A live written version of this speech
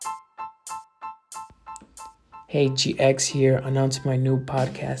Hey, GX here, announcing my new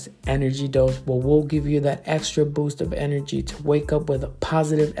podcast, Energy Dose, where we'll give you that extra boost of energy to wake up with a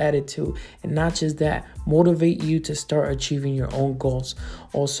positive attitude. And not just that, motivate you to start achieving your own goals.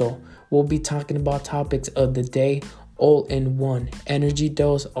 Also, we'll be talking about topics of the day all in one. Energy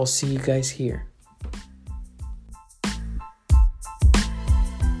Dose, I'll see you guys here.